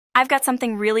I've got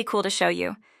something really cool to show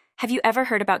you. Have you ever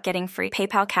heard about getting free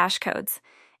PayPal cash codes?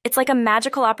 It's like a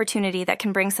magical opportunity that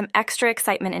can bring some extra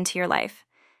excitement into your life.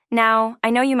 Now, I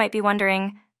know you might be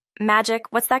wondering,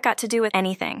 magic, what's that got to do with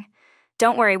anything?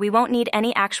 Don't worry, we won't need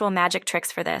any actual magic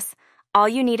tricks for this. All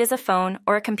you need is a phone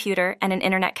or a computer and an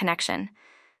internet connection.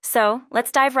 So,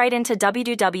 let's dive right into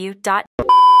www.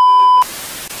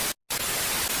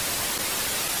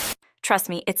 Trust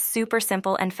me, it's super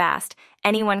simple and fast.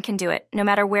 Anyone can do it, no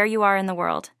matter where you are in the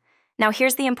world. Now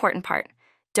here's the important part.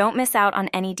 Don't miss out on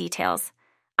any details.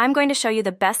 I'm going to show you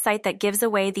the best site that gives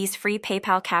away these free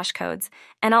PayPal cash codes,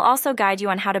 and I'll also guide you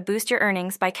on how to boost your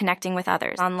earnings by connecting with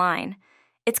others online.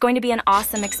 It's going to be an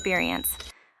awesome experience.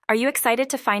 Are you excited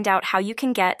to find out how you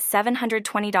can get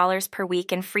 $720 per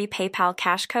week in free PayPal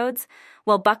cash codes?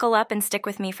 Well, buckle up and stick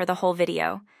with me for the whole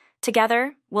video.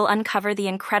 Together, we'll uncover the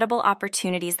incredible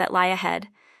opportunities that lie ahead.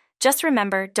 Just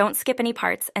remember, don't skip any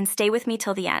parts and stay with me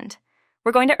till the end.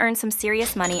 We're going to earn some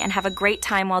serious money and have a great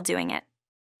time while doing it.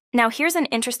 Now, here's an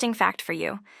interesting fact for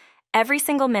you. Every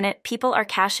single minute, people are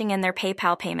cashing in their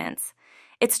PayPal payments.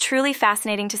 It's truly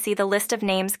fascinating to see the list of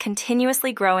names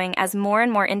continuously growing as more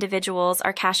and more individuals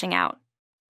are cashing out.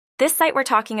 This site we're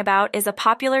talking about is a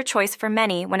popular choice for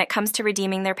many when it comes to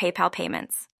redeeming their PayPal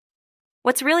payments.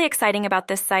 What's really exciting about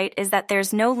this site is that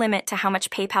there's no limit to how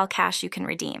much PayPal cash you can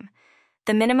redeem.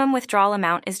 The minimum withdrawal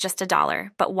amount is just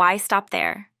 $1, but why stop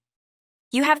there?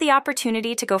 You have the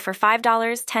opportunity to go for $5,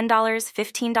 $10,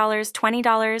 $15,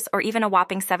 $20, or even a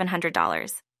whopping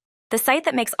 $700. The site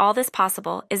that makes all this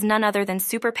possible is none other than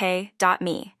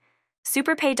superpay.me.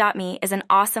 Superpay.me is an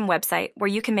awesome website where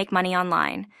you can make money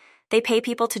online. They pay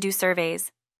people to do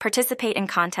surveys, participate in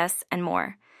contests, and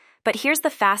more. But here's the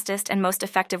fastest and most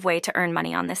effective way to earn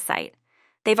money on this site.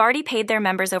 They've already paid their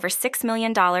members over $6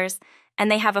 million, and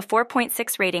they have a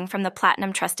 4.6 rating from the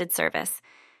Platinum Trusted Service.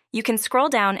 You can scroll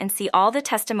down and see all the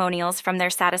testimonials from their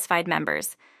satisfied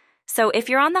members. So if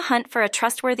you're on the hunt for a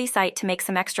trustworthy site to make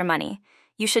some extra money,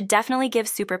 you should definitely give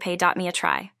superpay.me a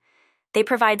try. They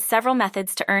provide several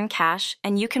methods to earn cash,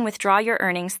 and you can withdraw your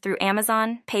earnings through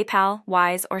Amazon, PayPal,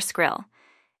 Wise, or Skrill.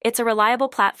 It's a reliable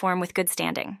platform with good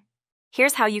standing.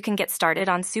 Here's how you can get started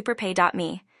on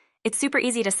superpay.me. It's super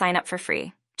easy to sign up for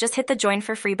free. Just hit the Join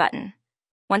for Free button.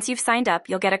 Once you've signed up,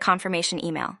 you'll get a confirmation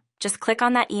email. Just click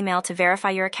on that email to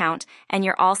verify your account, and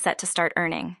you're all set to start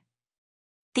earning.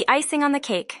 The icing on the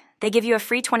cake, they give you a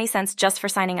free 20 cents just for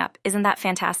signing up. Isn't that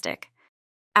fantastic?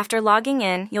 After logging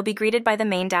in, you'll be greeted by the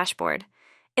main dashboard.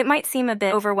 It might seem a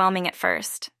bit overwhelming at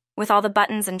first, with all the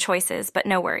buttons and choices, but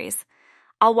no worries.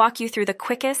 I'll walk you through the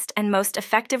quickest and most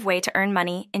effective way to earn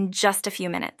money in just a few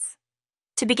minutes.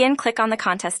 To begin, click on the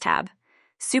Contest tab.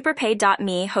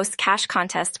 Superpay.me hosts cash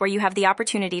contests where you have the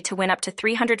opportunity to win up to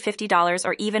 $350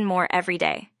 or even more every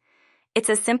day.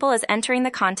 It's as simple as entering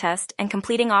the contest and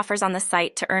completing offers on the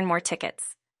site to earn more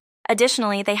tickets.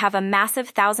 Additionally, they have a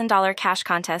massive $1,000 cash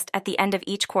contest at the end of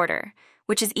each quarter,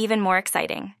 which is even more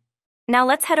exciting. Now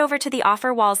let's head over to the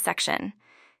Offer Walls section.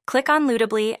 Click on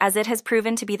Lootably, as it has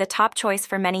proven to be the top choice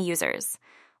for many users.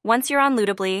 Once you're on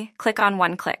Lootably, click on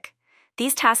One Click.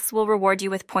 These tasks will reward you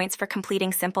with points for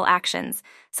completing simple actions,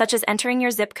 such as entering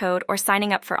your zip code or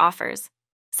signing up for offers.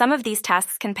 Some of these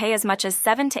tasks can pay as much as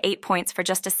 7 to 8 points for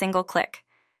just a single click.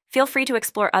 Feel free to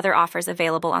explore other offers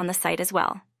available on the site as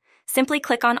well. Simply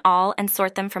click on all and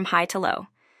sort them from high to low.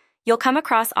 You'll come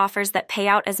across offers that pay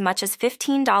out as much as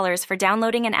 $15 for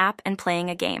downloading an app and playing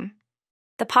a game.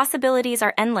 The possibilities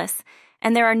are endless,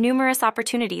 and there are numerous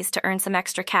opportunities to earn some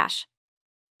extra cash.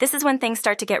 This is when things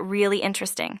start to get really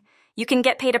interesting. You can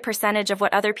get paid a percentage of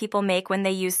what other people make when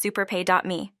they use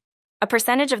superpay.me. A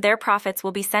percentage of their profits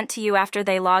will be sent to you after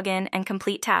they log in and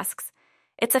complete tasks.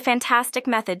 It's a fantastic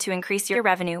method to increase your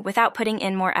revenue without putting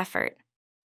in more effort.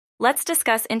 Let's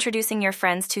discuss introducing your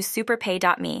friends to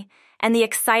superpay.me and the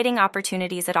exciting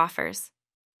opportunities it offers.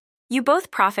 You both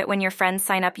profit when your friends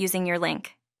sign up using your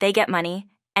link. They get money,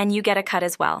 and you get a cut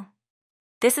as well.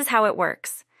 This is how it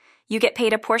works. You get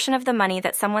paid a portion of the money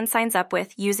that someone signs up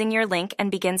with using your link and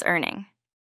begins earning.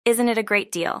 Isn't it a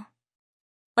great deal?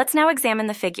 Let's now examine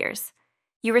the figures.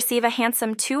 You receive a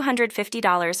handsome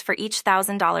 $250 for each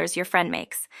 $1,000 your friend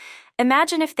makes.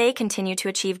 Imagine if they continue to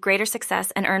achieve greater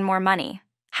success and earn more money.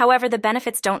 However, the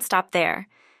benefits don't stop there.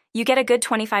 You get a good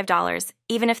 $25,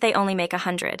 even if they only make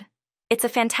 $100. It's a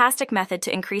fantastic method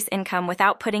to increase income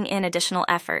without putting in additional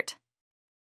effort.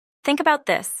 Think about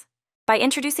this. By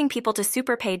introducing people to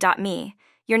superpay.me,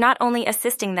 you're not only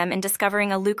assisting them in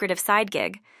discovering a lucrative side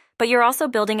gig, but you're also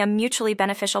building a mutually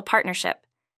beneficial partnership.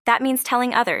 That means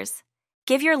telling others.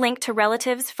 Give your link to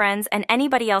relatives, friends, and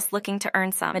anybody else looking to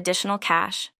earn some additional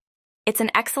cash. It's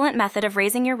an excellent method of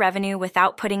raising your revenue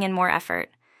without putting in more effort.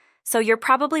 So you're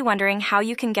probably wondering how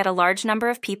you can get a large number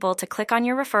of people to click on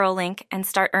your referral link and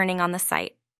start earning on the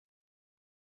site.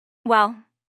 Well,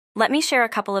 let me share a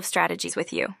couple of strategies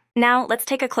with you. Now, let's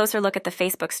take a closer look at the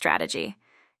Facebook strategy.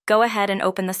 Go ahead and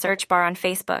open the search bar on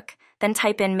Facebook, then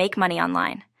type in "Make Money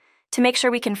Online." To make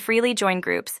sure we can freely join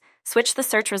groups, switch the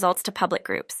search results to public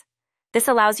groups. This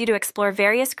allows you to explore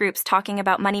various groups talking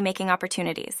about money-making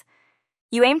opportunities.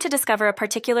 You aim to discover a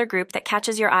particular group that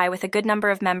catches your eye with a good number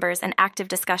of members and active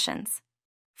discussions.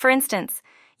 For instance,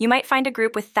 you might find a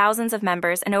group with thousands of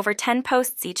members and over 10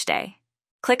 posts each day.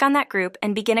 Click on that group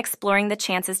and begin exploring the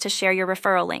chances to share your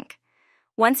referral link.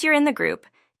 Once you're in the group,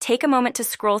 take a moment to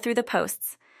scroll through the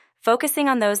posts, focusing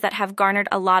on those that have garnered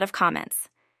a lot of comments.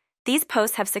 These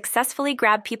posts have successfully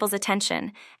grabbed people's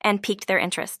attention and piqued their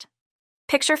interest.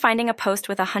 Picture finding a post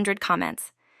with 100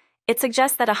 comments. It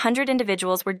suggests that 100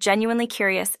 individuals were genuinely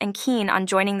curious and keen on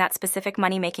joining that specific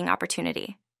money-making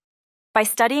opportunity. By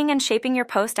studying and shaping your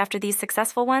post after these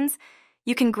successful ones,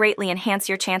 you can greatly enhance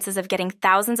your chances of getting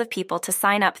thousands of people to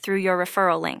sign up through your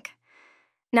referral link.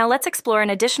 Now let's explore an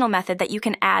additional method that you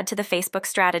can add to the Facebook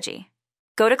strategy.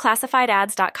 Go to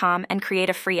classifiedads.com and create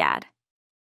a free ad.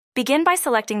 Begin by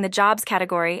selecting the Jobs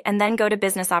category and then go to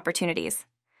Business Opportunities.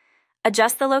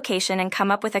 Adjust the location and come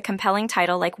up with a compelling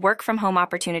title like Work from Home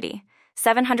Opportunity,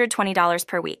 $720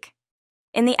 per week.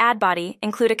 In the ad body,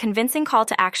 include a convincing call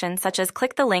to action such as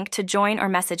click the link to join or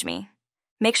message me.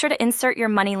 Make sure to insert your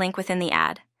money link within the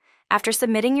ad. After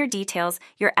submitting your details,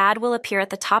 your ad will appear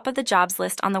at the top of the jobs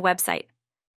list on the website.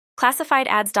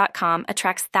 ClassifiedAds.com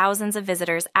attracts thousands of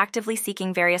visitors actively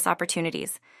seeking various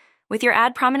opportunities. With your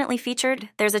ad prominently featured,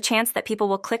 there's a chance that people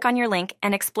will click on your link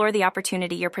and explore the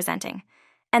opportunity you're presenting.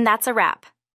 And that's a wrap.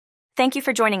 Thank you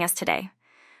for joining us today.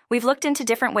 We've looked into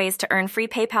different ways to earn free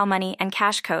PayPal money and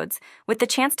cash codes with the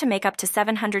chance to make up to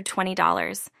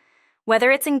 $720. Whether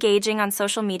it's engaging on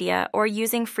social media or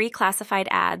using free classified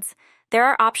ads, there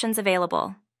are options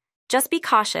available. Just be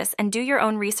cautious and do your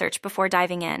own research before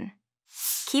diving in.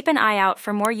 Keep an eye out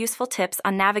for more useful tips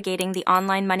on navigating the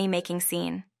online money-making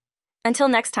scene. Until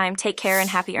next time, take care and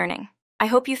happy earning. I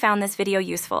hope you found this video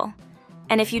useful.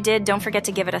 And if you did, don't forget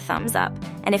to give it a thumbs up.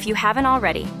 And if you haven't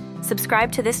already,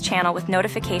 subscribe to this channel with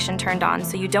notification turned on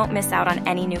so you don't miss out on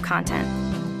any new content.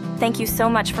 Thank you so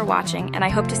much for watching, and I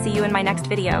hope to see you in my next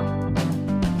video.